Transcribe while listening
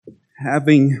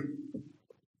Having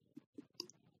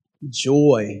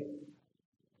joy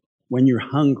when you're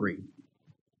hungry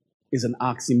is an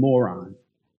oxymoron.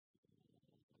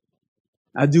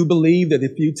 I do believe that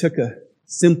if you took a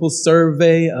simple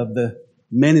survey of the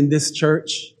men in this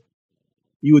church,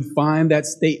 you would find that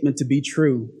statement to be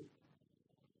true.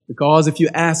 Because if you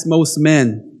ask most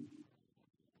men,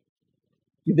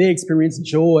 do they experience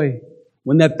joy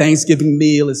when that Thanksgiving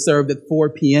meal is served at 4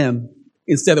 p.m.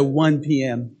 instead of 1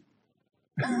 p.m.?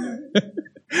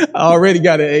 I already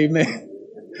got an amen.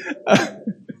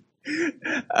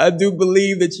 I do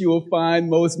believe that you will find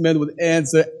most men would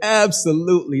answer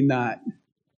absolutely not.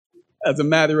 As a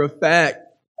matter of fact,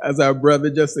 as our brother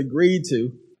just agreed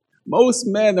to, most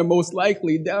men are most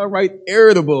likely downright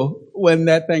irritable when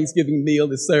that Thanksgiving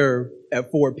meal is served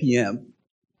at 4 p.m.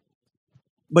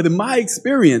 But in my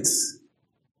experience,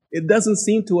 it doesn't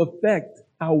seem to affect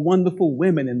our wonderful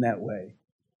women in that way.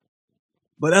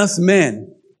 But us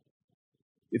men,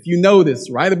 if you notice,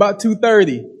 right about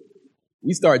 2:30,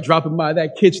 we start dropping by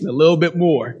that kitchen a little bit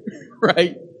more,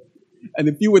 right? And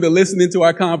if you were to listen into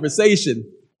our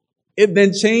conversation, it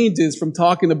then changes from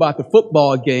talking about the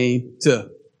football game to,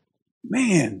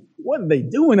 man, what are they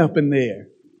doing up in there?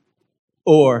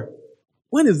 Or,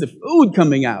 when is the food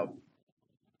coming out?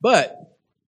 But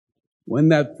when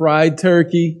that fried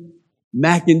turkey,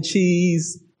 mac and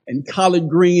cheese, and collard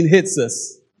green hits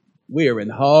us, we're in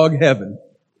hog heaven.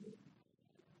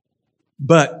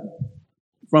 But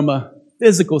from a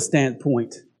physical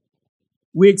standpoint,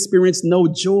 we experience no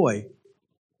joy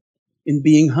in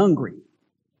being hungry.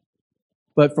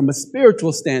 But from a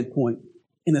spiritual standpoint,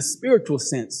 in a spiritual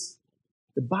sense,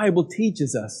 the Bible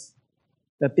teaches us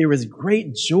that there is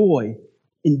great joy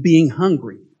in being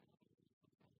hungry.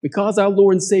 Because our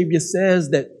Lord and Savior says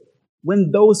that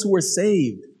when those who are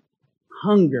saved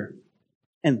hunger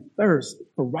and thirst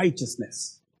for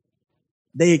righteousness,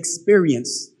 they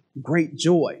experience great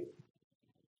joy.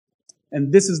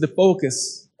 And this is the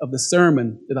focus of the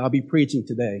sermon that I'll be preaching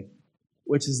today,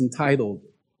 which is entitled,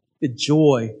 The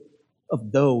Joy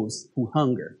of Those Who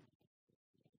Hunger.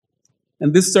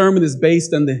 And this sermon is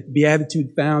based on the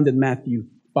beatitude found in Matthew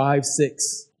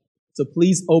 5:6. So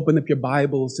please open up your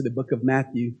Bibles to the book of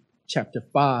Matthew, chapter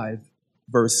 5,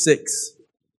 verse 6.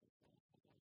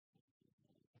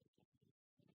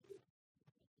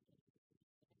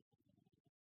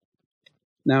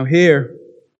 Now here,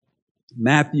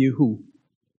 Matthew, who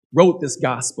wrote this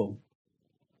gospel,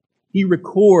 he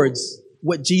records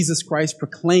what Jesus Christ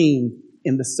proclaimed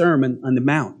in the Sermon on the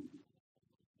Mount.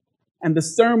 And the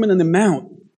Sermon on the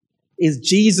Mount is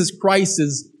Jesus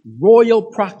Christ's royal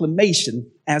proclamation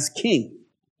as king.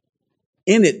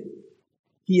 In it,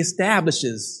 he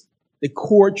establishes the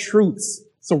core truths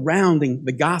surrounding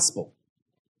the gospel.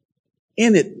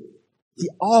 In it, he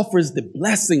offers the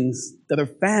blessings that are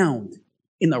found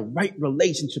in a right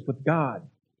relationship with God.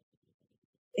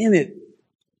 In it,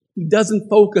 he doesn't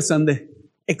focus on the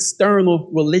external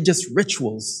religious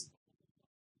rituals.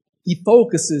 He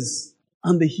focuses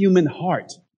on the human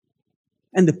heart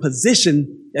and the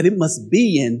position that it must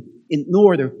be in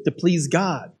order to please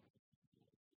God.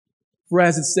 For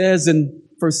as it says in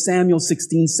 1 Samuel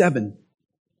 16:7,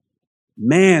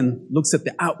 man looks at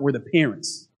the outward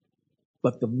appearance,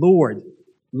 but the Lord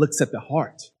looks at the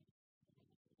heart.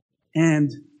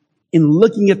 And in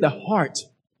looking at the heart,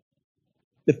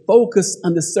 the focus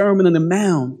on the Sermon on the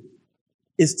Mount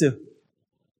is to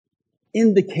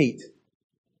indicate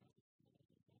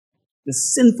the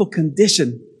sinful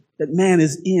condition that man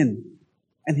is in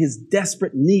and his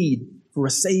desperate need for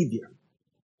a Savior.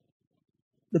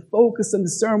 The focus on the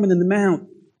Sermon on the Mount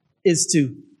is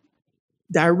to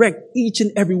direct each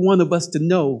and every one of us to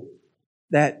know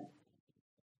that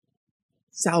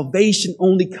salvation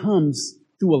only comes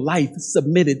through a life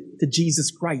submitted to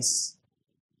Jesus Christ.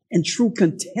 And true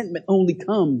contentment only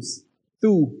comes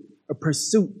through a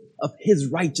pursuit of his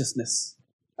righteousness,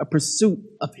 a pursuit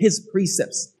of his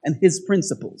precepts and his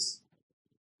principles.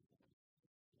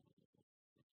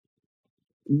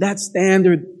 That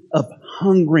standard of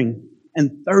hungering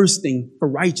and thirsting for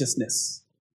righteousness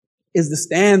is the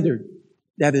standard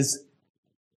that is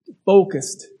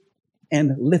focused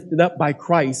and lifted up by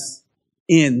Christ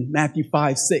in Matthew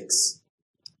 5:6.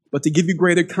 But to give you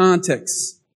greater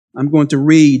context, I'm going to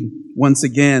read once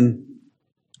again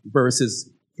verses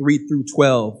 3 through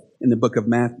 12 in the book of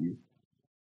Matthew.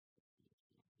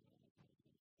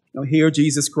 Now here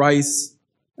Jesus Christ,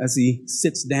 as he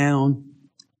sits down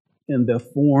in the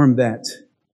form that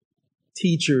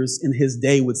teachers in his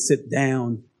day would sit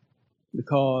down,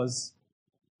 because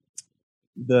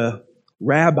the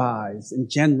rabbis in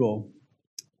general,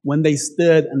 when they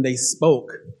stood and they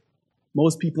spoke,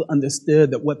 Most people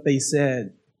understood that what they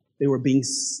said,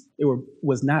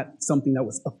 was not something that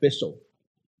was official.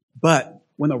 But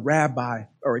when a rabbi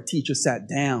or a teacher sat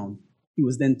down, he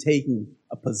was then taking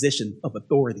a position of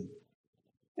authority.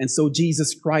 And so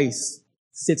Jesus Christ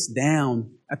sits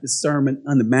down at the Sermon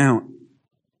on the Mount,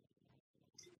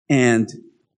 and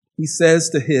he says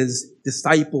to his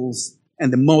disciples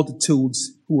and the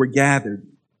multitudes who were gathered,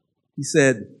 he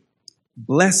said,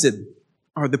 "Blessed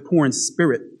are the poor in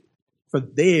spirit, for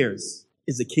theirs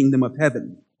is the kingdom of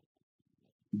heaven.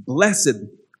 Blessed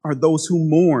are those who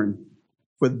mourn,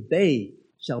 for they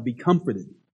shall be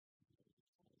comforted.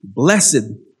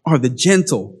 Blessed are the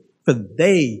gentle, for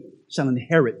they shall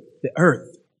inherit the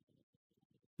earth.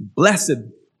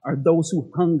 Blessed are those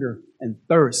who hunger and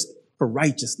thirst for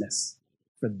righteousness,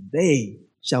 for they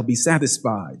shall be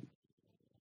satisfied.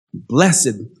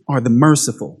 Blessed are the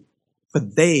merciful, for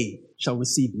they shall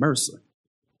receive mercy.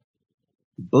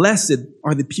 Blessed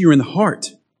are the pure in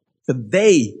heart, for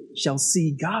they shall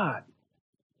see God.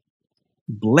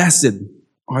 Blessed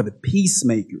are the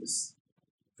peacemakers,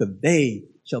 for they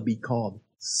shall be called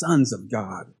sons of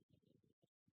God.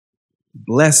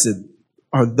 Blessed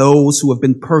are those who have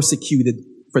been persecuted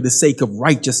for the sake of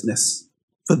righteousness,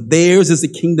 for theirs is the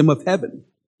kingdom of heaven.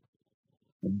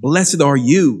 Blessed are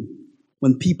you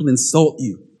when people insult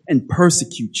you and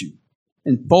persecute you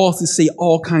and falsely say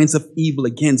all kinds of evil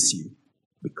against you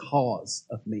because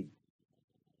of me."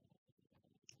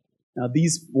 Now,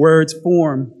 these words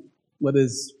form what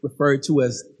is referred to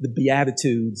as the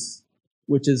Beatitudes,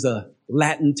 which is a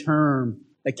Latin term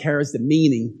that carries the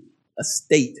meaning, a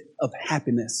state of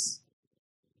happiness.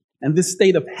 And this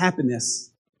state of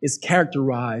happiness is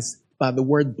characterized by the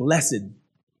word blessed,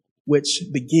 which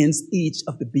begins each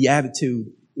of the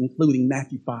Beatitude, including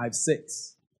Matthew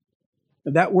 5:6.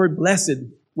 Now, that word blessed,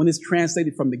 when it's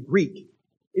translated from the Greek,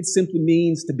 it simply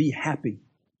means to be happy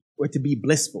or to be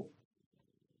blissful.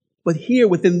 But here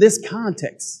within this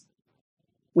context,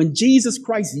 when Jesus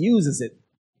Christ uses it,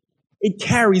 it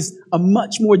carries a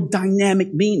much more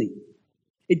dynamic meaning.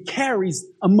 It carries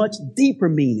a much deeper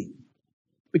meaning.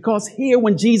 Because here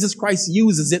when Jesus Christ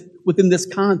uses it within this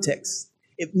context,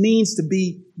 it means to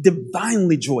be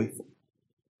divinely joyful.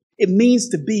 It means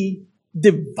to be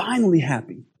divinely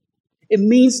happy. It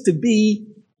means to be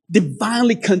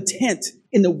divinely content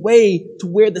in a way to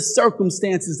where the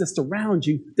circumstances that surround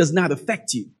you does not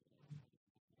affect you.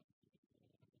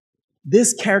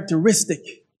 This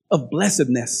characteristic of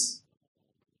blessedness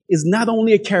is not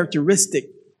only a characteristic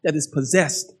that is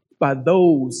possessed by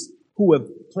those who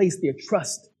have placed their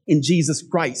trust in Jesus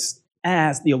Christ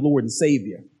as their Lord and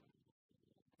Savior.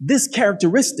 This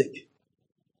characteristic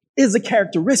is a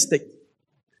characteristic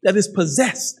that is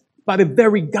possessed by the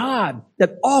very God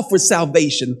that offers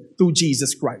salvation through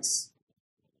Jesus Christ.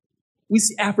 We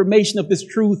see affirmation of this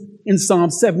truth in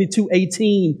Psalm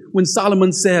 72:18 when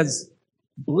Solomon says,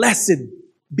 "Blessed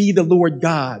be the Lord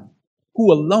God,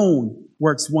 who alone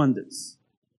works wonders."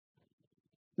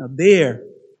 Now there,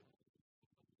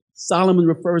 Solomon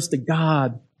refers to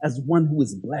God as one who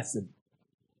is blessed.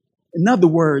 In other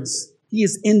words, he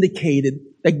has indicated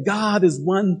that God is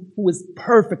one who is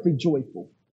perfectly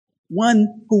joyful,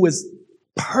 one who is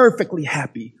perfectly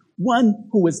happy, one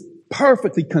who is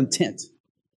perfectly content.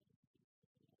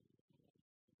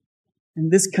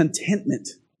 And this contentment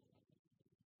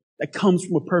that comes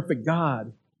from a perfect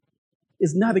God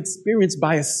is not experienced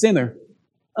by a sinner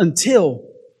until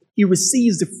he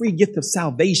receives the free gift of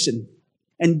salvation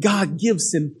and God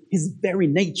gives him his very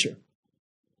nature.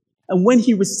 And when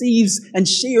he receives and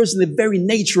shares in the very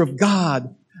nature of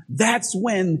God, that's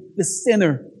when the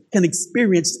sinner can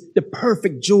experience the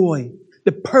perfect joy,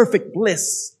 the perfect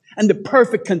bliss, and the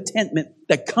perfect contentment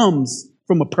that comes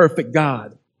from a perfect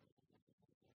God.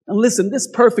 And listen, this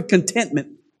perfect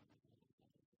contentment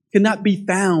cannot be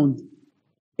found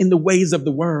in the ways of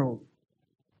the world.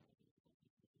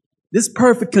 This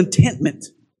perfect contentment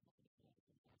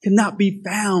cannot be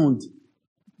found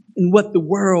in what the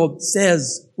world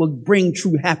says will bring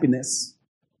true happiness.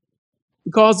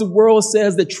 Because the world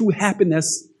says that true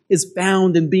happiness is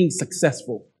found in being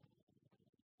successful.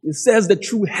 It says that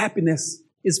true happiness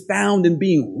is found in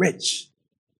being rich.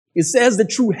 It says that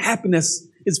true happiness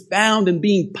is found in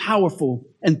being powerful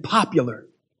and popular.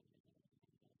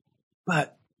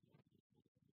 But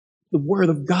the Word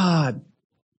of God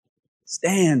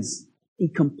stands in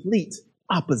complete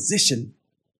opposition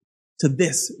to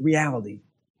this reality.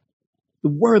 The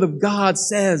Word of God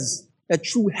says that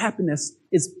true happiness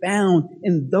is found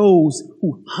in those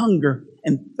who hunger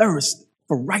and thirst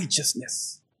for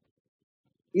righteousness.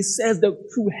 It says that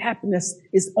true happiness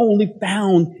is only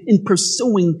found in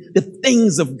pursuing the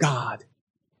things of God.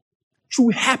 True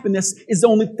happiness is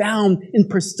only found in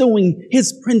pursuing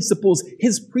his principles,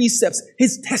 his precepts,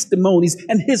 his testimonies,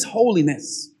 and his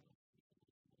holiness.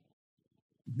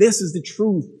 This is the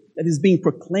truth that is being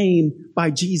proclaimed by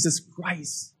Jesus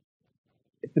Christ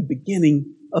at the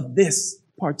beginning of this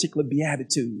particular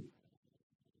beatitude.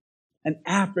 And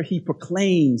after he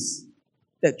proclaims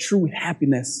that true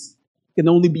happiness can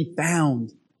only be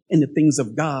found in the things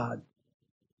of God,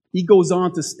 he goes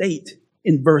on to state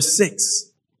in verse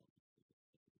 6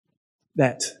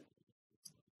 that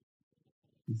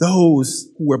those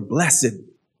who are blessed,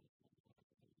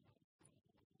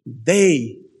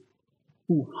 they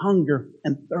who hunger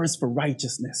and thirst for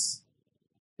righteousness,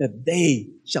 that they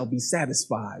shall be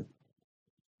satisfied.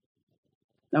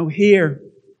 Now here,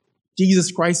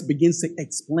 Jesus Christ begins to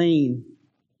explain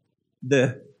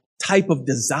the type of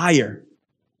desire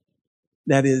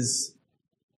that is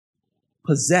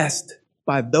possessed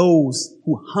by those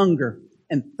who hunger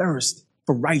and thirst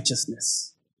for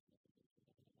righteousness.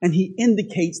 And he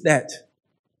indicates that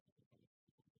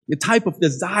the type of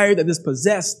desire that is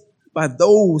possessed by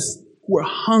those who are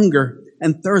hunger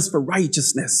and thirst for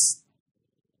righteousness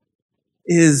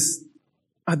is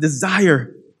a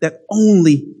desire that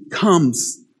only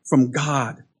comes from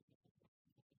God.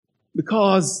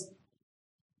 Because,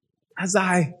 as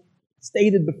I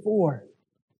stated before,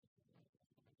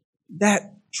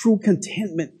 that true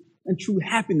contentment and true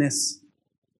happiness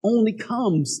only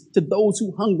comes to those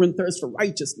who hunger and thirst for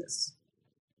righteousness.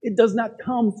 It does not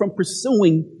come from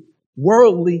pursuing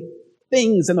worldly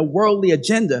things and a worldly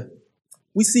agenda.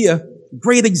 We see a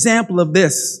great example of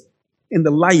this in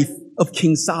the life of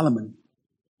King Solomon.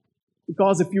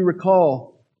 Because if you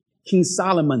recall, King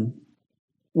Solomon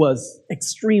was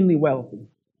extremely wealthy.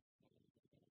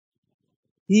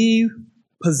 He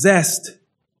possessed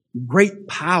great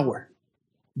power,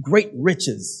 great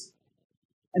riches,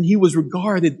 and he was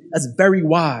regarded as very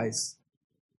wise.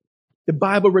 The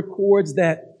Bible records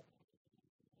that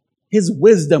his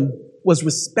wisdom was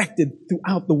respected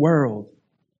throughout the world.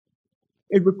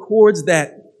 It records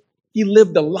that he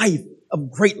lived a life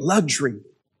of great luxury.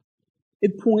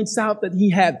 It points out that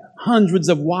he had hundreds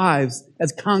of wives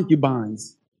as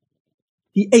concubines.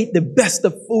 He ate the best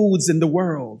of foods in the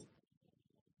world.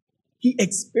 He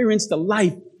experienced a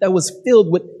life that was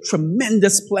filled with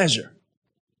tremendous pleasure.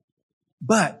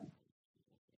 But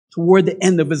toward the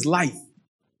end of his life,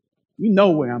 you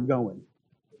know where I'm going.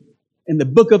 In the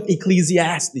book of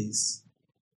Ecclesiastes,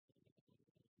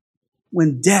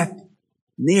 when death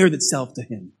neared itself to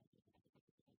him,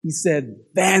 he said,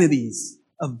 vanities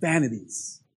of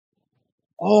vanities.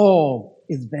 All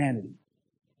is vanity.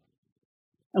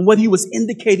 And what he was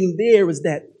indicating there is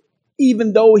that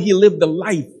even though he lived a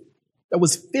life that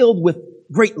was filled with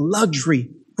great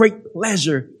luxury, great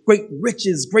pleasure, great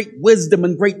riches, great wisdom,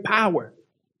 and great power,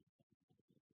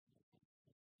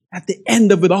 at the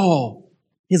end of it all,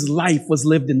 his life was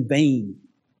lived in vain.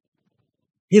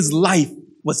 His life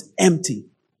was empty.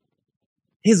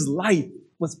 His life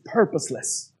was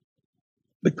purposeless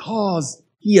because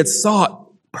he had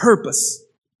sought purpose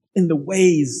in the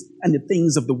ways and the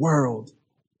things of the world.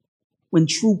 When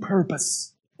true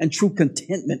purpose and true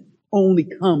contentment only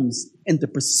comes in the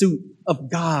pursuit of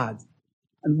God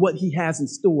and what he has in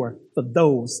store for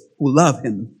those who love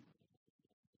him.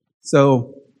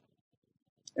 So,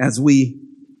 as we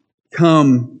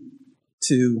come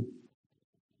to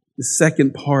the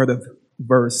second part of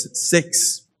verse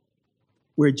 6,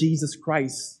 where Jesus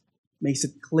Christ makes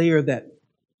it clear that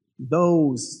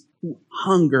those who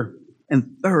hunger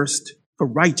and thirst for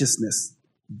righteousness,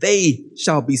 they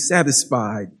shall be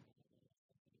satisfied.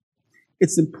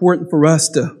 It's important for us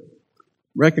to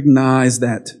recognize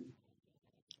that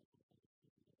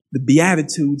the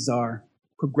Beatitudes are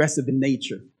progressive in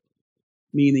nature,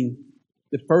 meaning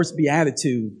the first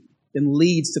Beatitude then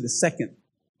leads to the second,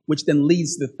 which then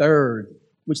leads to the third,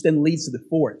 which then leads to the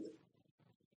fourth.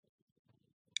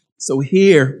 So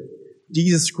here,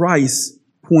 Jesus Christ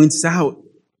points out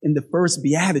in the first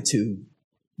Beatitude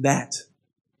that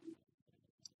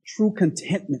true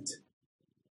contentment,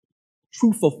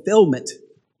 true fulfillment,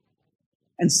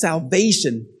 and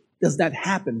salvation does not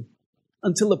happen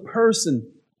until a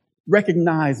person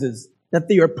recognizes that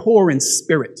they are poor in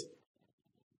spirit,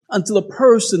 until a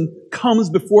person comes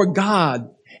before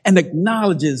God and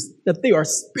acknowledges that they are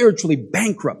spiritually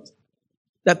bankrupt,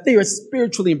 that they are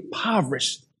spiritually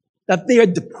impoverished, that they are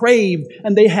depraved,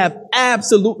 and they have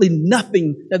absolutely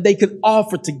nothing that they can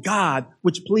offer to God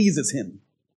which pleases him.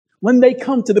 When they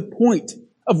come to the point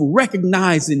of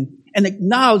recognizing and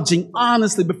acknowledging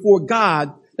honestly before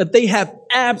God that they have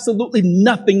absolutely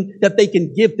nothing that they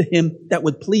can give to him that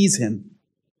would please him,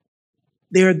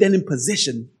 they are then in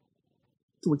position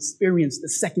to experience the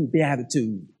second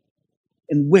beatitude,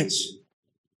 in which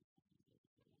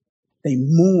they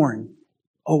mourn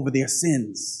over their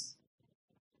sins.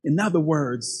 In other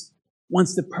words,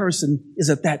 once the person is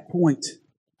at that point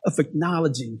of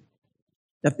acknowledging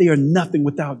that they are nothing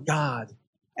without God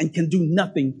and can do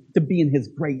nothing to be in his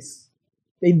grace,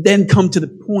 they then come to the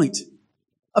point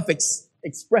of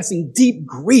expressing deep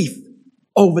grief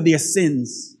over their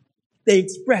sins. They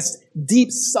express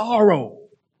deep sorrow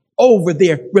over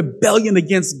their rebellion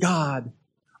against God,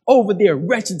 over their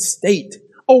wretched state,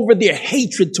 over their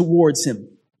hatred towards him.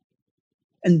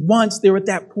 And once they're at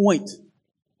that point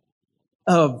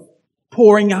of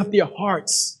pouring out their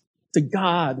hearts to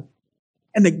God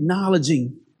and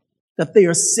acknowledging that they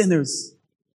are sinners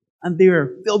and they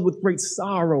are filled with great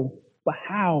sorrow for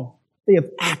how they have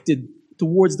acted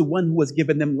towards the one who has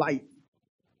given them life,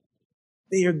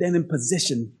 they are then in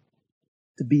position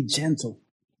to be gentle.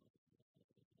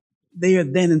 They are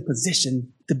then in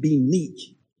position to be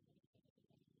meek.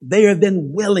 They are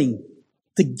then willing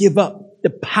to give up the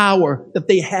power that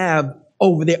they have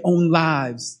over their own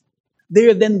lives. They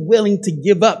are then willing to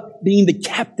give up being the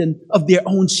captain of their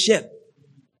own ship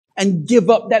and give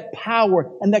up that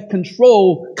power and that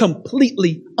control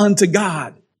completely unto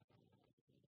God.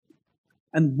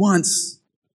 And once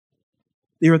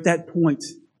they're at that point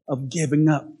of giving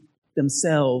up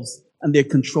themselves and their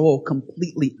control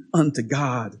completely unto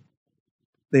God,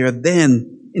 they are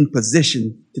then in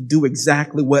position to do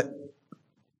exactly what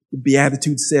the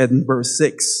Beatitude said in verse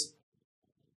 6.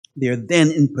 They are then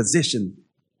in position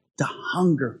to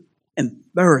hunger and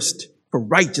thirst for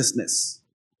righteousness.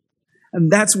 And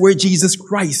that's where Jesus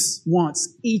Christ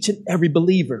wants each and every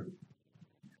believer.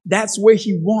 That's where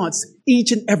he wants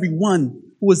each and every one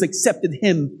who has accepted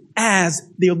him as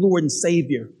their Lord and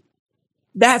Savior.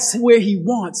 That's where he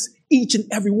wants each and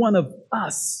every one of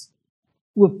us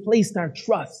who have placed our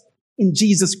trust in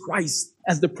Jesus Christ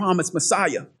as the promised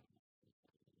Messiah.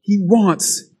 He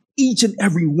wants each and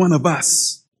every one of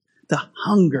us to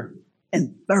hunger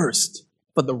and thirst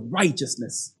for the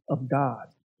righteousness of God.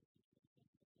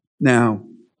 Now,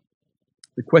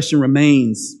 the question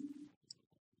remains,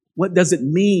 what does it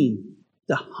mean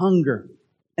to hunger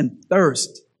and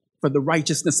thirst for the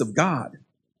righteousness of God?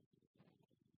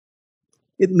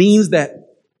 It means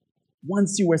that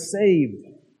once you are saved,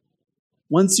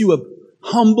 once you have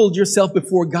humbled yourself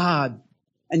before God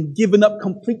and given up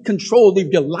complete control of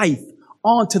your life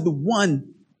onto the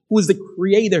one who is the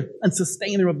creator and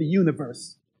sustainer of the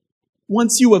universe,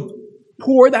 once you have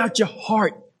poured out your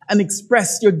heart and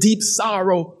expressed your deep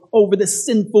sorrow over the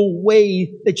sinful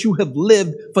way that you have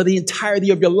lived for the entirety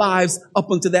of your lives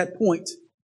up until that point,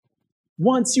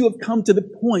 once you have come to the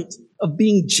point of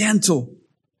being gentle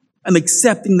and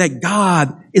accepting that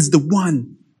God is the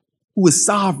one who is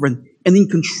sovereign and in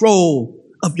control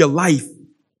of your life,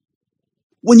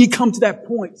 when you come to that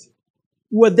point,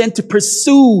 you are then to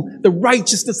pursue the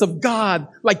righteousness of God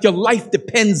like your life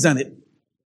depends on it.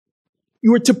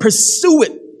 You are to pursue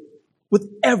it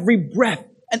with every breath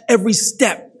and every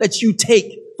step that you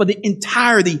take for the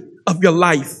entirety of your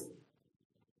life.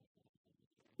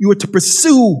 You are to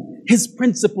pursue his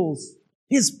principles,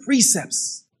 his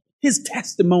precepts, his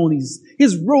testimonies,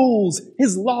 his rules,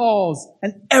 his laws,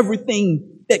 and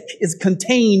everything that is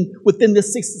contained within the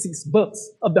 66 books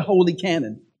of the Holy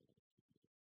Canon.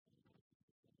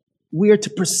 We are to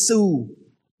pursue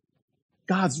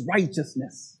God's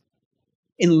righteousness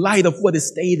in light of what is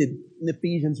stated in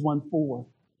Ephesians 1:4,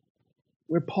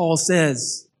 where Paul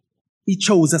says he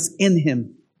chose us in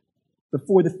him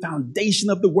before the foundation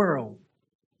of the world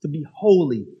to be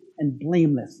holy and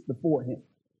blameless before him.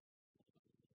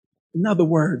 In other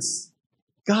words,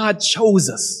 God chose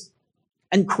us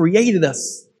and created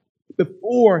us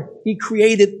before he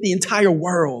created the entire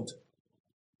world.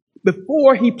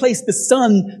 Before he placed the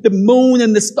sun, the moon,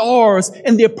 and the stars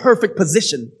in their perfect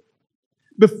position.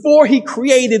 Before he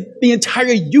created the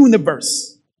entire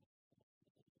universe,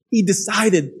 he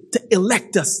decided to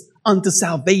elect us unto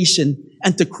salvation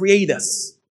and to create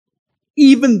us.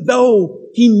 Even though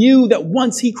he knew that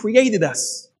once he created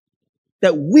us,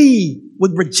 that we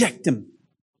would reject him,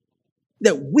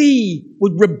 that we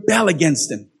would rebel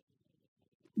against him,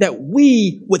 that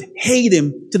we would hate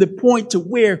him to the point to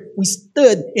where we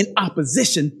stood in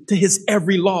opposition to his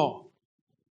every law.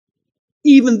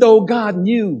 Even though God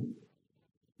knew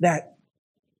that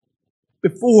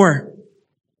before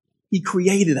he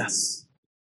created us,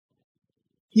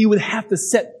 he would have to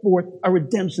set forth a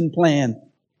redemption plan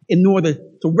in order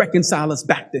to reconcile us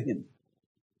back to him.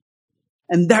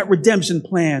 And that redemption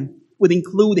plan would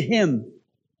include him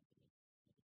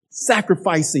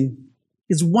sacrificing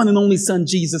his one and only son,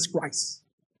 Jesus Christ.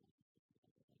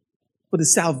 for the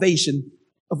salvation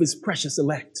of his precious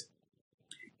elect.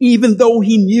 Even though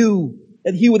he knew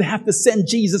that he would have to send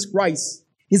Jesus Christ,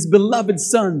 his beloved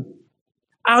Son,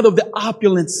 out of the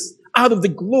opulence, out of the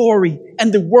glory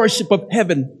and the worship of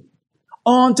heaven,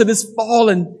 onto this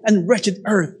fallen and wretched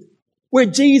earth, where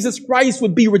Jesus Christ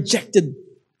would be rejected,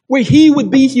 where he would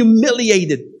be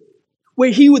humiliated, where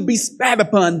he would be spat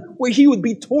upon, where he would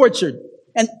be tortured,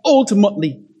 and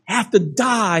ultimately have to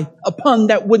die upon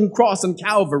that wooden cross on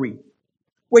Calvary,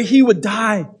 where he would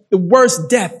die the worst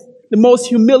death, the most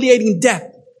humiliating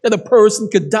death that a person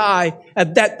could die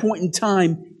at that point in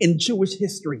time in Jewish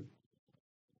history.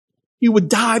 He would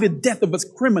die the death of a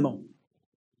criminal.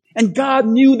 And God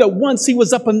knew that once he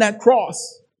was up on that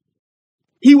cross,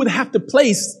 he would have to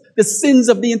place the sins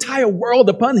of the entire world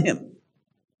upon him.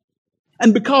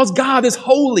 And because God is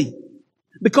holy,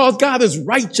 because God is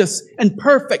righteous and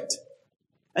perfect,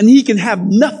 and he can have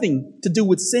nothing to do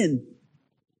with sin,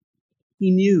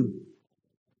 he knew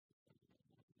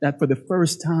that for the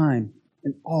first time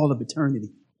in all of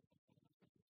eternity,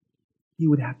 he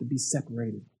would have to be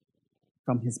separated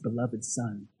from his beloved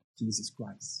Son, Jesus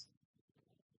Christ.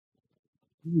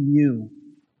 He knew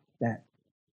that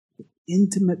the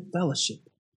intimate fellowship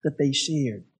that they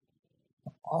shared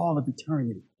for all of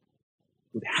eternity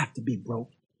would have to be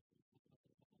broken.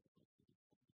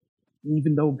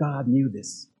 Even though God knew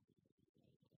this,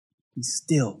 he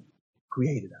still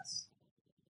created us.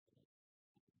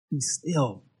 He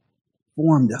still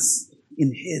formed us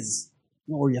in his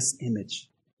glorious image.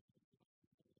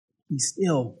 He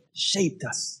still shaped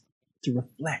us to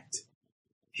reflect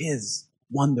his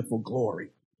wonderful glory.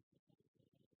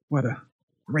 What a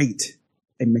great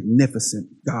and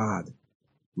magnificent God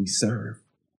we serve.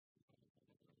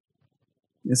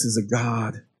 This is a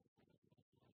God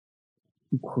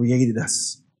who created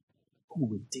us, who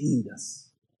redeemed us,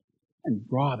 and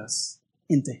brought us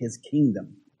into his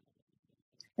kingdom.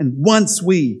 And once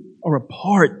we are a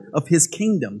part of his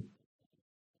kingdom,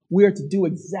 we are to do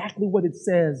exactly what it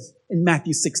says in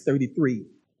Matthew 6:33.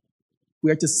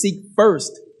 We are to seek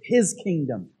first his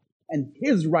kingdom and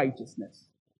his righteousness,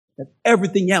 that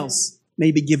everything else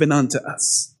may be given unto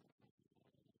us.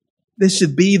 This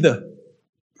should be the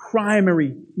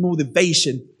primary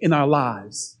motivation in our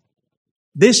lives.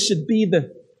 This should be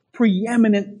the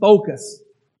preeminent focus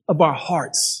of our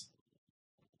hearts.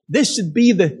 This should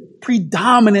be the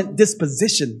predominant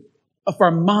disposition of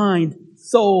our mind,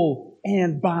 soul,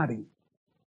 and body.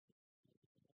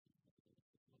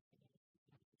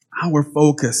 Our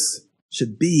focus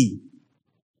should be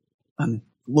on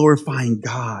glorifying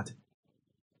God,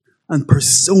 on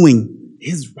pursuing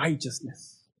his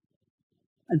righteousness,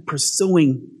 and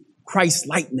pursuing Christ's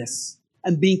likeness,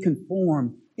 and being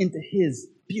conformed into his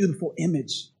beautiful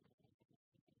image.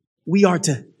 We are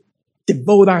to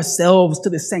devote ourselves to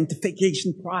the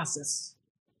sanctification process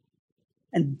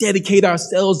and dedicate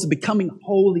ourselves to becoming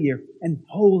holier and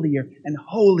holier and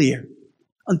holier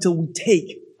until we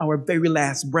take our very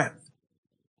last breath.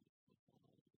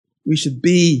 We should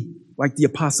be like the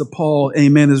Apostle Paul.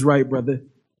 Amen is right, brother.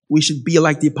 We should be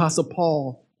like the Apostle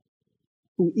Paul,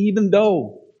 who even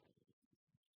though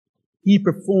he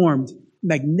performed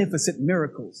magnificent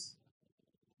miracles,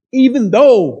 even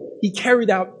though he carried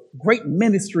out great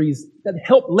ministries that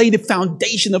helped lay the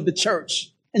foundation of the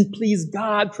church and pleased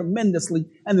God tremendously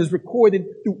and is recorded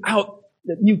throughout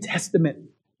the New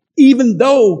Testament, even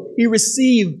though he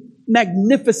received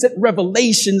magnificent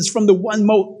revelations from the one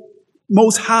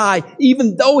most high,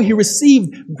 even though he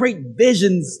received great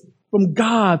visions from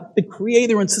God, the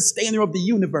creator and sustainer of the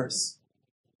universe,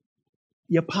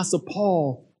 the Apostle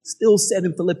Paul still said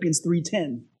in Philippians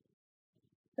 3:10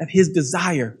 that his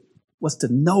desire was to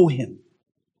know him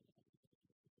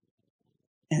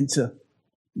and to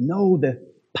know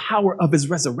the power of his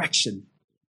resurrection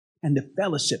and the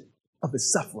fellowship of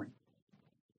his suffering.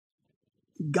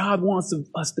 God wants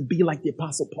us to be like the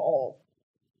Apostle Paul,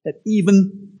 that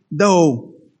even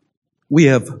though we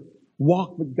have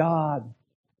walked with God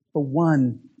for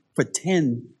 1, for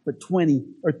 10, for 20,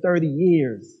 or 30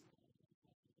 years,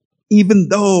 even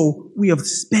though we have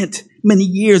spent many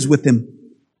years with him,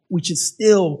 we should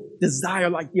still desire,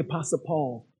 like the Apostle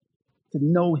Paul, to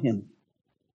know him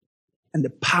and the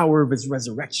power of his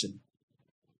resurrection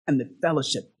and the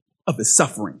fellowship of his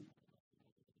suffering.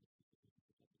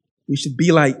 We should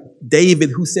be like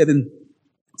David, who said in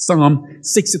Psalm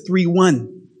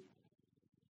 63:1,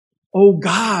 "O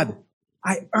God,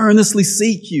 I earnestly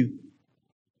seek you.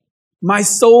 My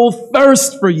soul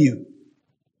thirsts for you.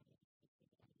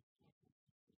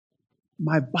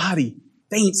 My body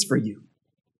faints for you."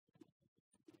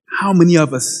 How many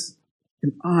of us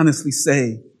can honestly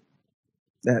say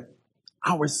that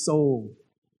our soul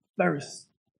thirsts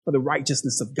for the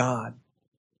righteousness of God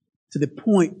to the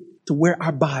point to where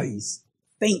our bodies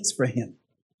faints for him.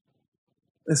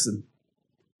 Listen,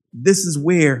 this is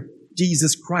where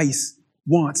Jesus Christ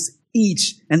wants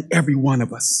each and every one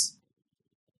of us.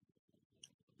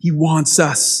 He wants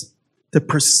us to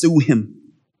pursue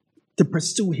him, to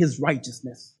pursue his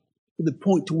righteousness to the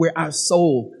point to where our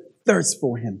soul thirsts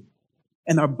for him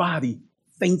and our body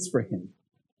faints for him.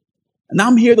 And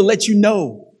I'm here to let you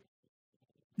know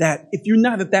that if you're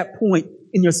not at that point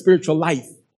in your spiritual life,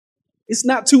 it's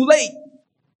not too late.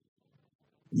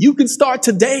 You can start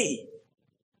today.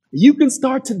 You can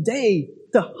start today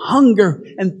to hunger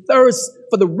and thirst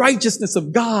for the righteousness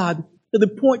of God to the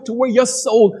point to where your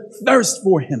soul thirsts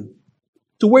for him,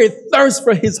 to where it thirsts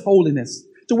for his holiness,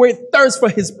 to where it thirsts for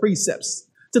his precepts,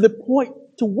 to the point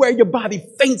to where your body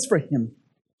faints for him,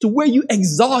 to where you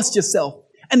exhaust yourself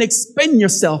and expend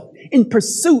yourself in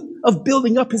pursuit of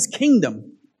building up his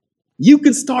kingdom. You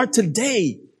can start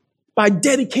today by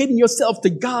dedicating yourself to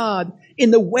God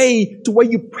in a way to where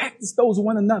you practice those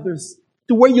one another's,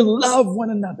 to where you love one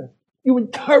another, you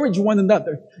encourage one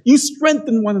another, you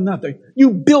strengthen one another, you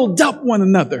build up one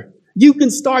another. You can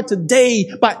start today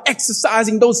by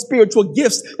exercising those spiritual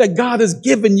gifts that God has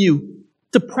given you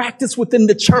to practice within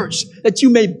the church, that you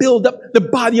may build up the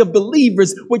body of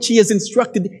believers, which he has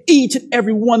instructed each and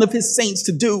every one of his saints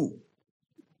to do.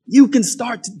 You can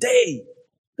start today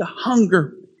to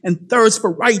hunger and thirst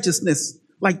for righteousness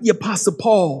like the Apostle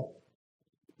Paul,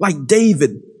 like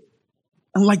David,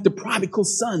 and like the prodigal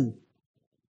son,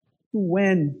 who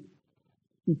when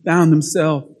he found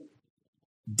himself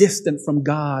distant from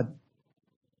God,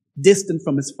 distant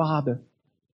from his father,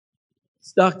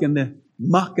 stuck in the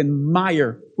muck and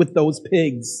mire with those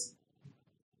pigs,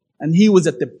 and he was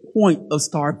at the point of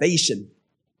starvation,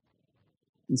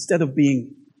 instead of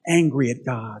being angry at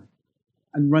God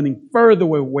and running further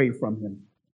away from him,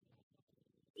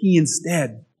 he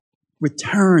instead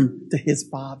returned to his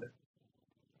father.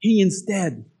 He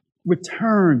instead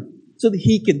returned so that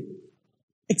he could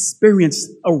experience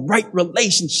a right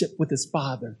relationship with his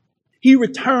father. He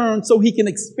returned so he can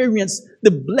experience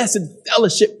the blessed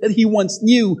fellowship that he once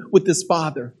knew with his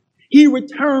father. He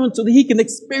returned so that he can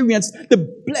experience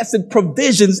the blessed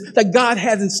provisions that God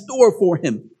has in store for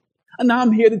him. And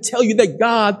I'm here to tell you that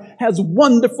God has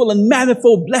wonderful and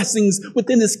manifold blessings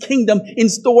within his kingdom in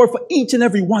store for each and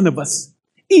every one of us.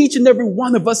 Each and every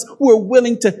one of us who are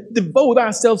willing to devote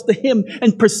ourselves to him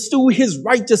and pursue his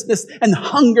righteousness and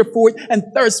hunger for it and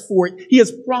thirst for it. He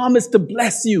has promised to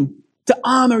bless you, to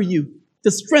honor you,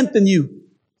 to strengthen you,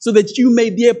 so that you may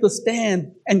be able to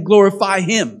stand and glorify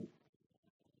him.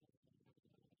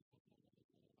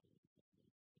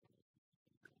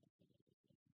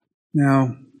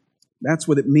 Now, that's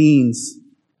what it means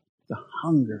to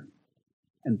hunger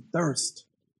and thirst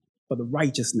for the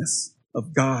righteousness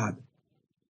of God.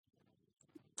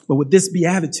 But with this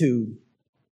beatitude,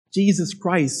 Jesus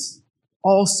Christ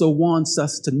also wants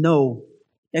us to know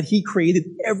that he created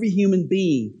every human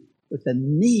being with a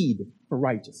need for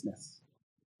righteousness.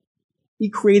 He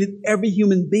created every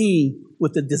human being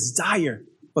with a desire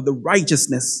for the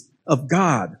righteousness of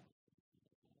God.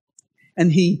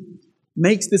 And he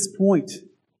makes this point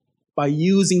by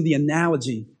using the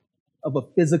analogy of a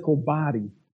physical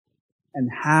body and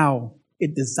how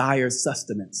it desires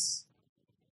sustenance.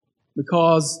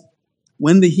 Because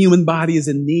when the human body is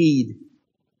in need,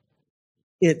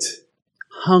 it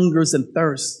hungers and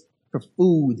thirsts for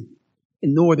food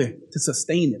in order to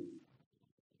sustain it.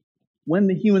 When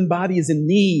the human body is in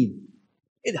need,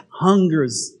 it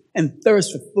hungers and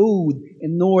thirsts for food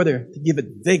in order to give it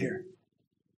vigor.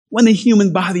 When the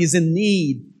human body is in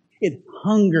need, it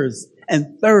hungers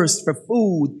and thirsts for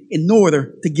food in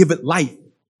order to give it life.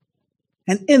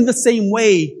 And in the same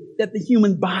way that the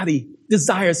human body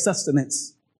desires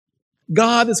sustenance,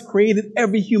 God has created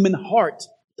every human heart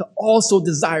to also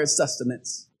desire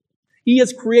sustenance. He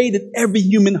has created every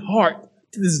human heart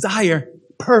to desire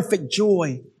perfect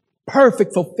joy,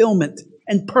 perfect fulfillment,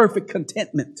 and perfect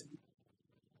contentment.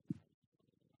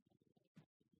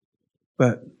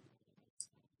 But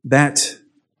that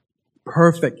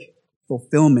perfect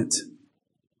fulfillment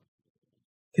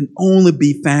can only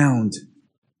be found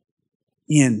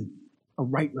in a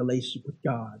right relationship with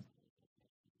God.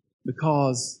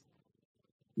 Because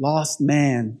lost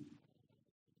man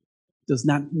does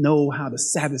not know how to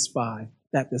satisfy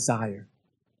that desire.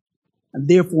 And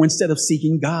therefore, instead of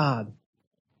seeking God,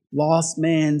 lost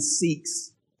man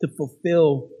seeks to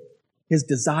fulfill his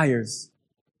desires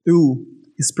through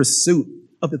his pursuit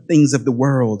of the things of the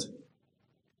world.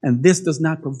 And this does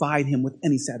not provide him with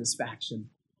any satisfaction.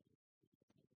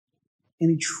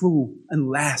 any true and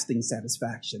lasting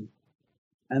satisfaction.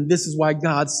 And this is why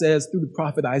God says through the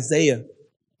prophet Isaiah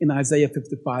in Isaiah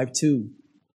 55:2,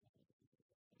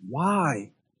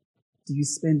 why do you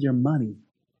spend your money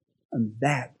on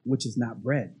that which is not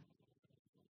bread?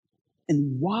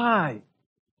 And why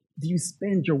do you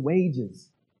spend your wages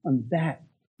on that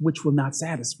which will not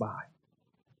satisfy?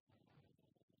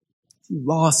 See,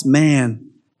 lost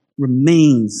man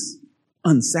remains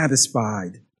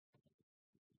unsatisfied.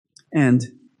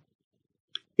 And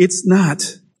it's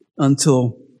not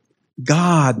until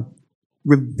God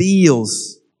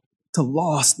reveals to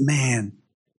lost man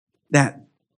that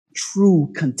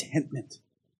true contentment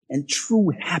and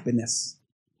true happiness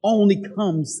only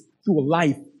comes through a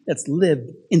life that's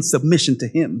lived in submission to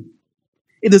him.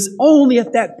 It is only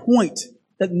at that point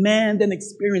that man then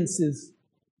experiences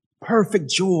perfect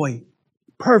joy,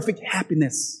 perfect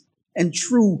happiness, and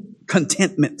true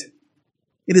contentment.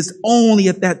 It is only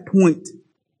at that point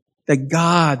that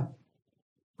God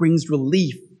brings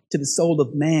relief to the soul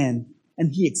of man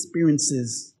and he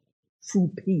experiences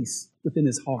true peace within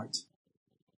his heart.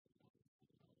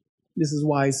 This is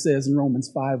why it says in Romans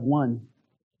 5:1,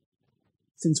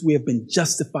 since we have been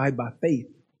justified by faith,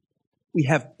 we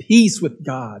have peace with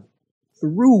God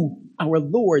through our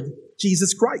Lord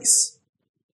Jesus Christ.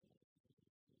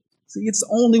 See, it's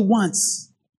only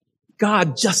once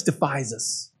God justifies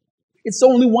us. It's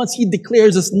only once he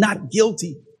declares us not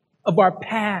guilty of our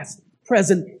past,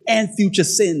 present, and future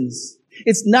sins.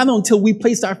 It's not until we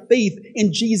place our faith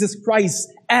in Jesus Christ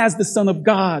as the Son of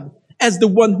God, as the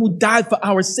one who died for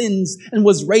our sins and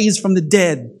was raised from the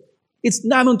dead. It's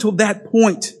not until that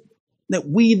point that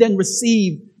we then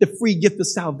receive the free gift of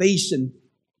salvation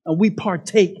and we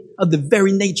partake of the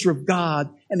very nature of God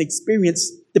and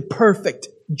experience the perfect,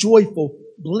 joyful,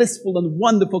 blissful, and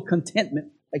wonderful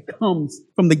contentment that comes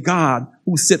from the God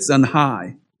who sits on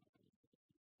high.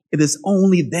 It is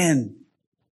only then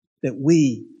that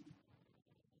we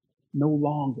no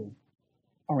longer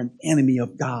are an enemy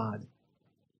of God.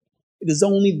 It is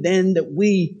only then that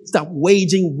we stop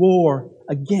waging war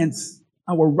against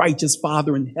our righteous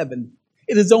Father in heaven.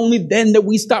 It is only then that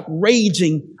we stop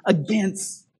raging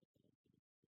against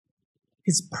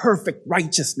his perfect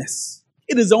righteousness.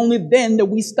 It is only then that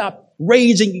we stop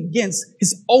raging against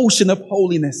his ocean of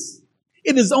holiness.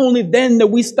 It is only then that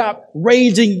we stop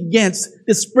raging against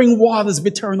the spring waters of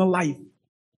eternal life.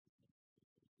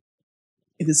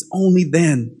 It is only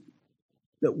then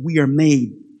that we are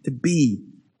made to be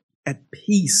at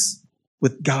peace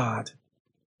with God.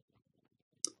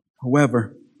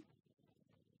 However,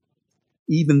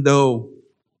 even though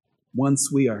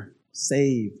once we are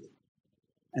saved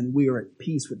and we are at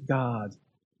peace with God,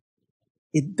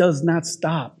 it does not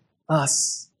stop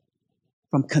us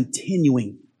from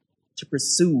continuing to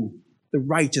pursue the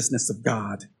righteousness of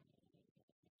God.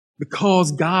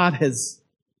 Because God has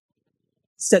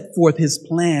set forth his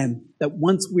plan that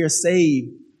once we are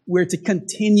saved, we're to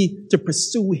continue to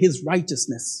pursue his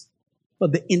righteousness for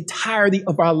the entirety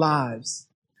of our lives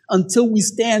until we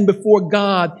stand before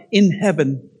God in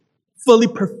heaven, fully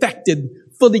perfected,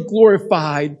 fully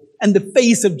glorified, and the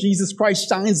face of Jesus Christ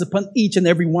shines upon each and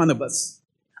every one of us.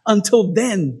 Until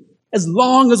then, as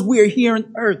long as we are here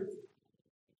on earth,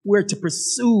 we're to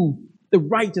pursue the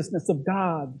righteousness of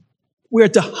God. We're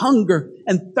to hunger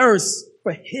and thirst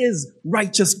for his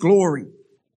righteous glory.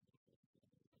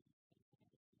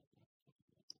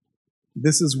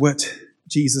 This is what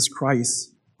Jesus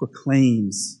Christ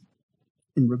proclaims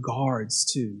in regards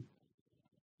to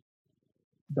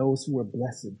those who are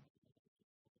blessed.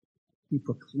 He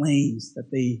proclaims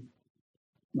that they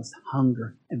must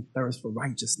hunger and thirst for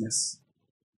righteousness.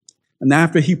 And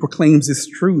after he proclaims this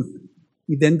truth,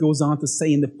 he then goes on to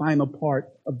say in the final part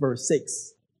of verse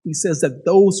 6, he says that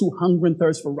those who hunger and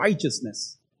thirst for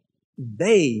righteousness,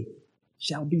 they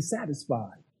shall be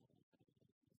satisfied.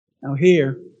 Now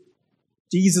here,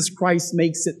 Jesus Christ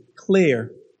makes it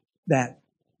clear that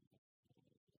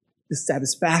the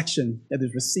satisfaction that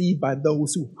is received by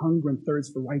those who hunger and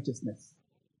thirst for righteousness,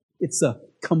 it's a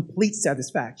complete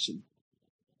satisfaction.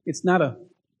 It's not a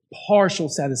partial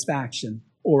satisfaction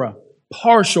or a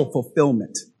partial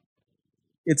fulfillment.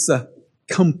 It's a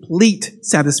complete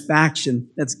satisfaction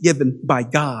that's given by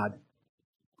God.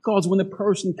 Because when a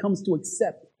person comes to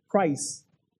accept Christ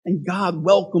and God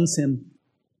welcomes him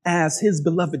as his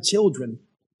beloved children,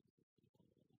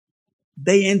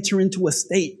 they enter into a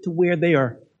state to where they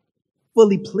are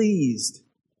fully pleased,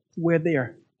 to where they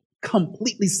are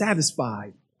completely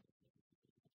satisfied.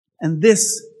 And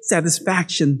this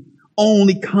satisfaction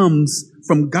only comes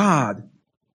from God.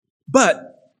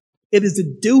 But it is the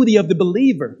duty of the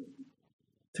believer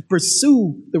to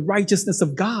pursue the righteousness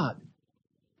of God,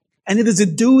 And it is a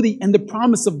duty and the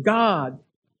promise of God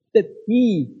that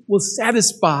he will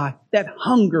satisfy that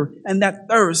hunger and that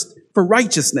thirst for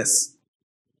righteousness.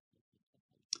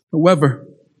 However,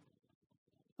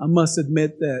 I must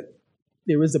admit that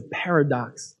there is a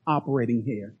paradox operating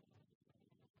here.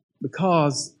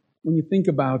 Because when you think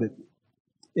about it,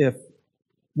 if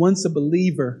once a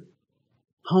believer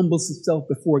humbles himself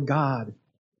before God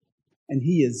and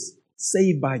he is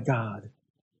saved by God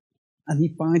and he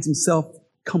finds himself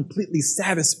completely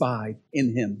satisfied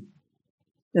in him,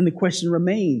 then the question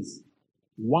remains,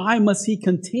 why must he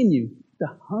continue to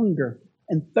hunger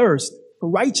and thirst for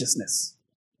righteousness?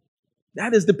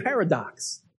 That is the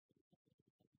paradox.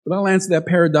 But I'll answer that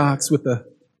paradox with a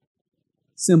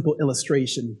simple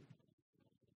illustration.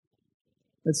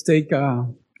 Let's take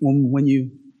when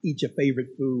you eat your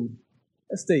favorite food.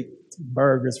 Let's take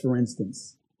burgers, for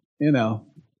instance. You know,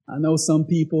 I know some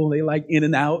people, they like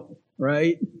In-N-Out,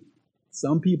 right?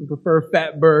 Some people prefer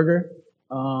Fat Burger.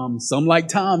 Some like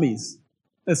Tommy's.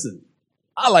 Listen,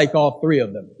 I like all three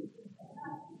of them.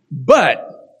 But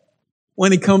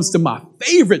when it comes to my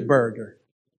favorite burger,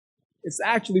 it's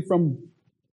actually from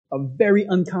a very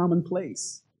uncommon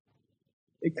place.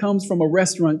 It comes from a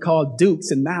restaurant called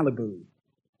Duke's in Malibu.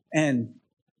 And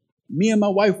me and my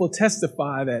wife will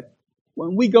testify that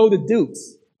when we go to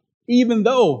Duke's, even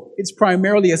though it's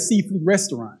primarily a seafood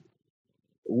restaurant,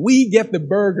 we get the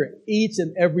burger each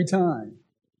and every time.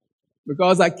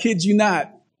 Because I kid you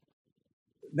not,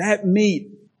 that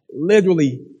meat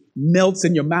literally melts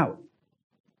in your mouth.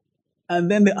 And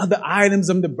then the other items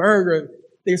of the burger,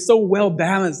 they're so well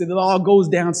balanced that it all goes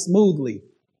down smoothly.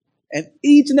 And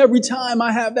each and every time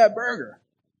I have that burger,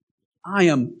 I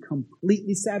am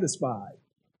completely satisfied.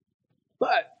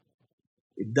 But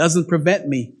it doesn't prevent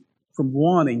me from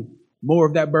wanting more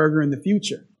of that burger in the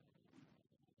future.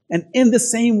 And in the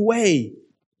same way,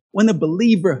 when a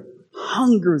believer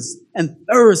hungers and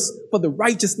thirsts for the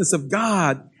righteousness of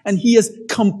God, and he is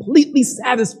completely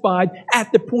satisfied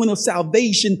at the point of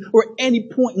salvation or any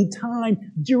point in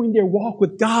time during their walk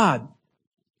with God,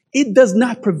 it does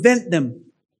not prevent them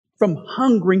from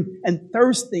hungering and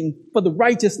thirsting for the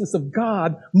righteousness of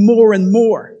God more and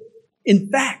more. In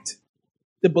fact,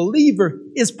 the believer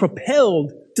is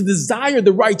propelled to desire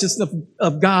the righteousness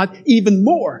of God even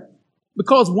more.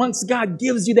 Because once God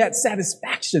gives you that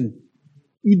satisfaction,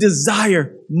 you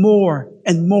desire more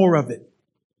and more of it.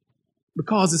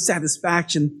 Because the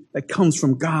satisfaction that comes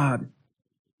from God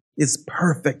is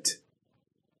perfect.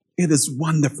 It is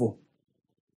wonderful.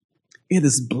 It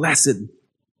is blessed.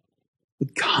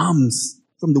 It comes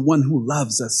from the one who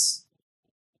loves us.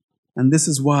 And this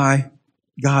is why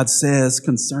God says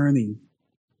concerning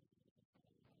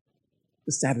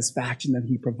the satisfaction that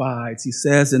he provides. He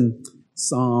says in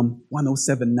Psalm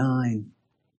 107:9,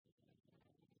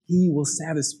 he will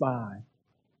satisfy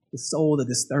the soul that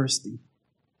is thirsty.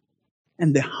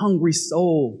 And the hungry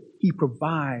soul he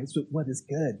provides with what is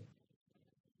good.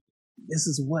 This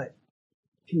is what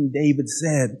King David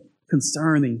said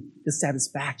concerning the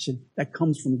satisfaction that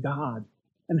comes from God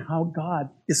and how God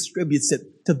distributes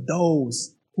it to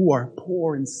those who are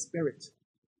poor in spirit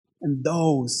and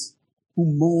those who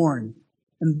mourn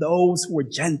and those who are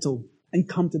gentle and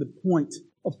come to the point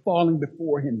of falling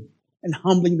before him and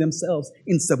humbling themselves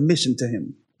in submission to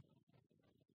him.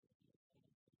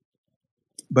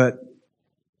 But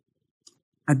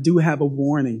I do have a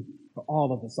warning for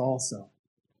all of us also.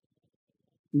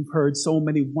 We've heard so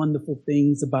many wonderful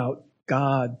things about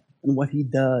God and what he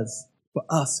does for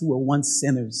us who were once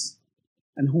sinners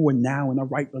and who are now in a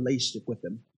right relationship with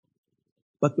him.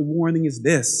 But the warning is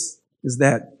this, is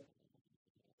that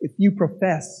if you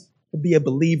profess to be a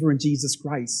believer in Jesus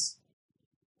Christ,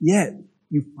 yet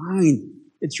you find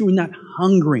that you are not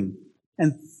hungering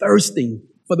and thirsting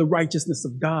for the righteousness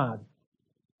of God,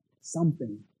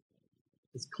 something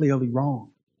is clearly wrong.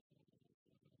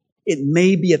 It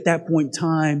may be at that point in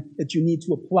time that you need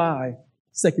to apply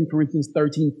 2 Corinthians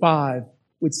 13:5,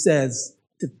 which says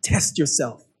to test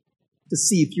yourself to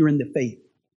see if you're in the faith.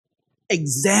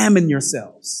 Examine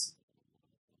yourselves.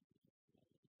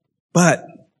 But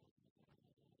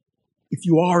if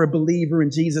you are a believer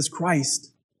in Jesus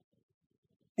Christ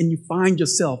and you find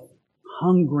yourself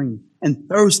hungering and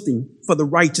thirsting for the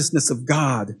righteousness of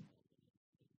God,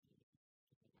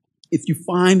 if you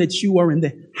find that you are in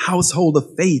the household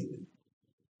of faith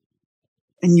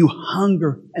and you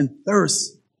hunger and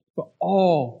thirst for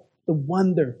all the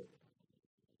wonder,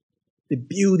 the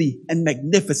beauty and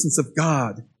magnificence of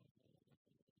God,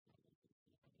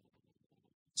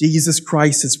 Jesus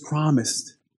Christ has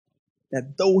promised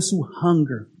that those who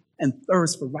hunger and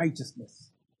thirst for righteousness,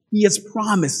 he has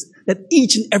promised that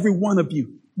each and every one of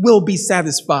you will be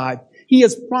satisfied. He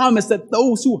has promised that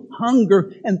those who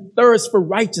hunger and thirst for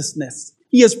righteousness,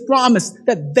 He has promised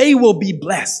that they will be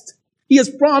blessed. He has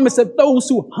promised that those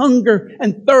who hunger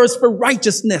and thirst for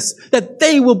righteousness, that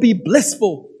they will be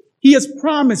blissful. He has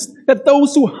promised that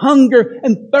those who hunger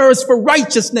and thirst for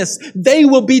righteousness, they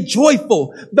will be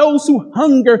joyful. Those who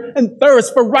hunger and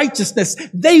thirst for righteousness,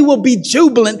 they will be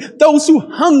jubilant. Those who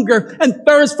hunger and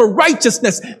thirst for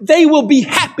righteousness, they will be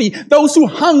happy. Those who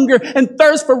hunger and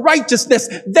thirst for righteousness,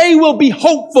 they will be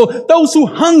hopeful. Those who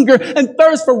hunger and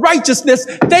thirst for righteousness,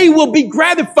 they will be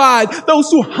gratified. Those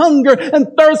who hunger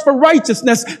and thirst for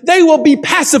righteousness, they will be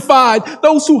pacified.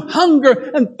 Those who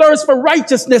hunger and thirst for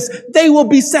righteousness, they will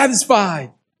be satisfied.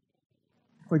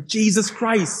 For Jesus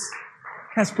Christ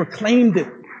has proclaimed it.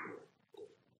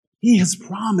 He has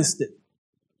promised it.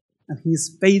 And He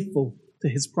is faithful to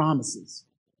His promises.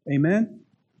 Amen?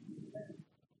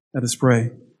 Let us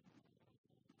pray.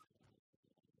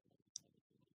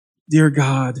 Dear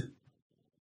God,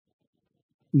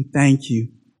 we thank You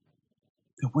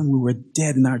that when we were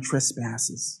dead in our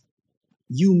trespasses,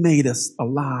 You made us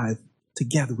alive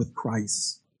together with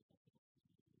Christ.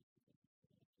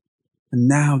 And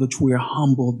now that we are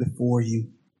humbled before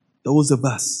You, those of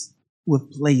us who have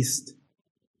placed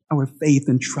our faith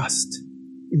and trust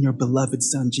in Your beloved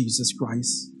Son, Jesus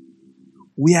Christ,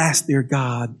 we ask, dear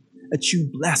God, that You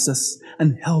bless us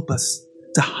and help us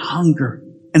to hunger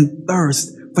and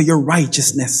thirst for Your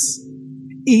righteousness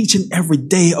each and every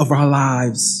day of our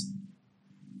lives.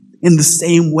 In the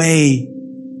same way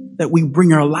that we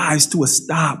bring our lives to a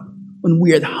stop when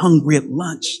we are hungry at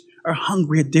lunch or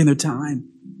hungry at dinner time,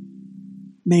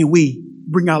 may we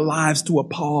bring our lives to a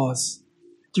pause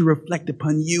to reflect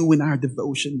upon You in our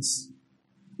devotions.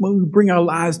 May we bring our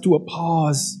lives to a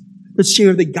pause to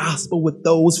share the gospel with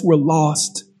those who are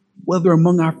lost, whether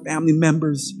among our family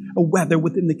members or whether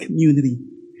within the community.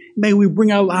 May we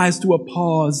bring our lives to a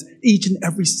pause each and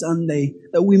every Sunday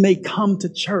that we may come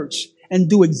to church and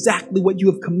do exactly what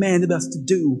You have commanded us to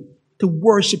do, to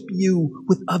worship You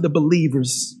with other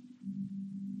believers.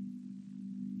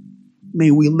 May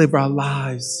we live our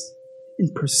lives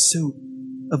in pursuit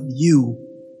of You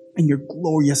and Your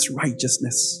glorious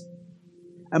righteousness.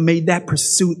 And may that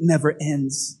pursuit never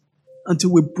ends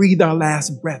until we breathe our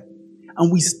last breath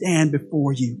and we stand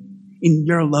before You in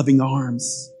Your loving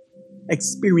arms,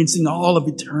 experiencing all of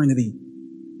eternity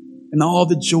and all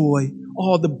the joy,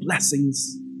 all the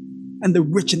blessings, and the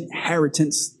rich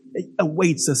inheritance that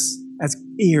awaits us as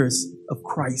heirs of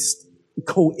Christ and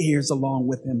co-heirs along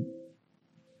with Him.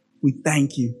 We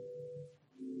thank You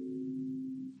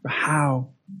for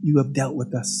how You have dealt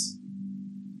with us.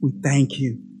 We thank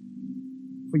You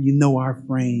for You know our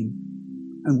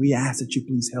frame, and we ask that You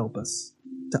please help us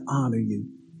to honor You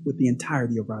with the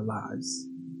entirety of our lives.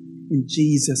 In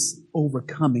Jesus'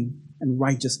 overcoming and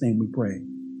righteous name we pray.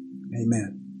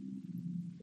 Amen.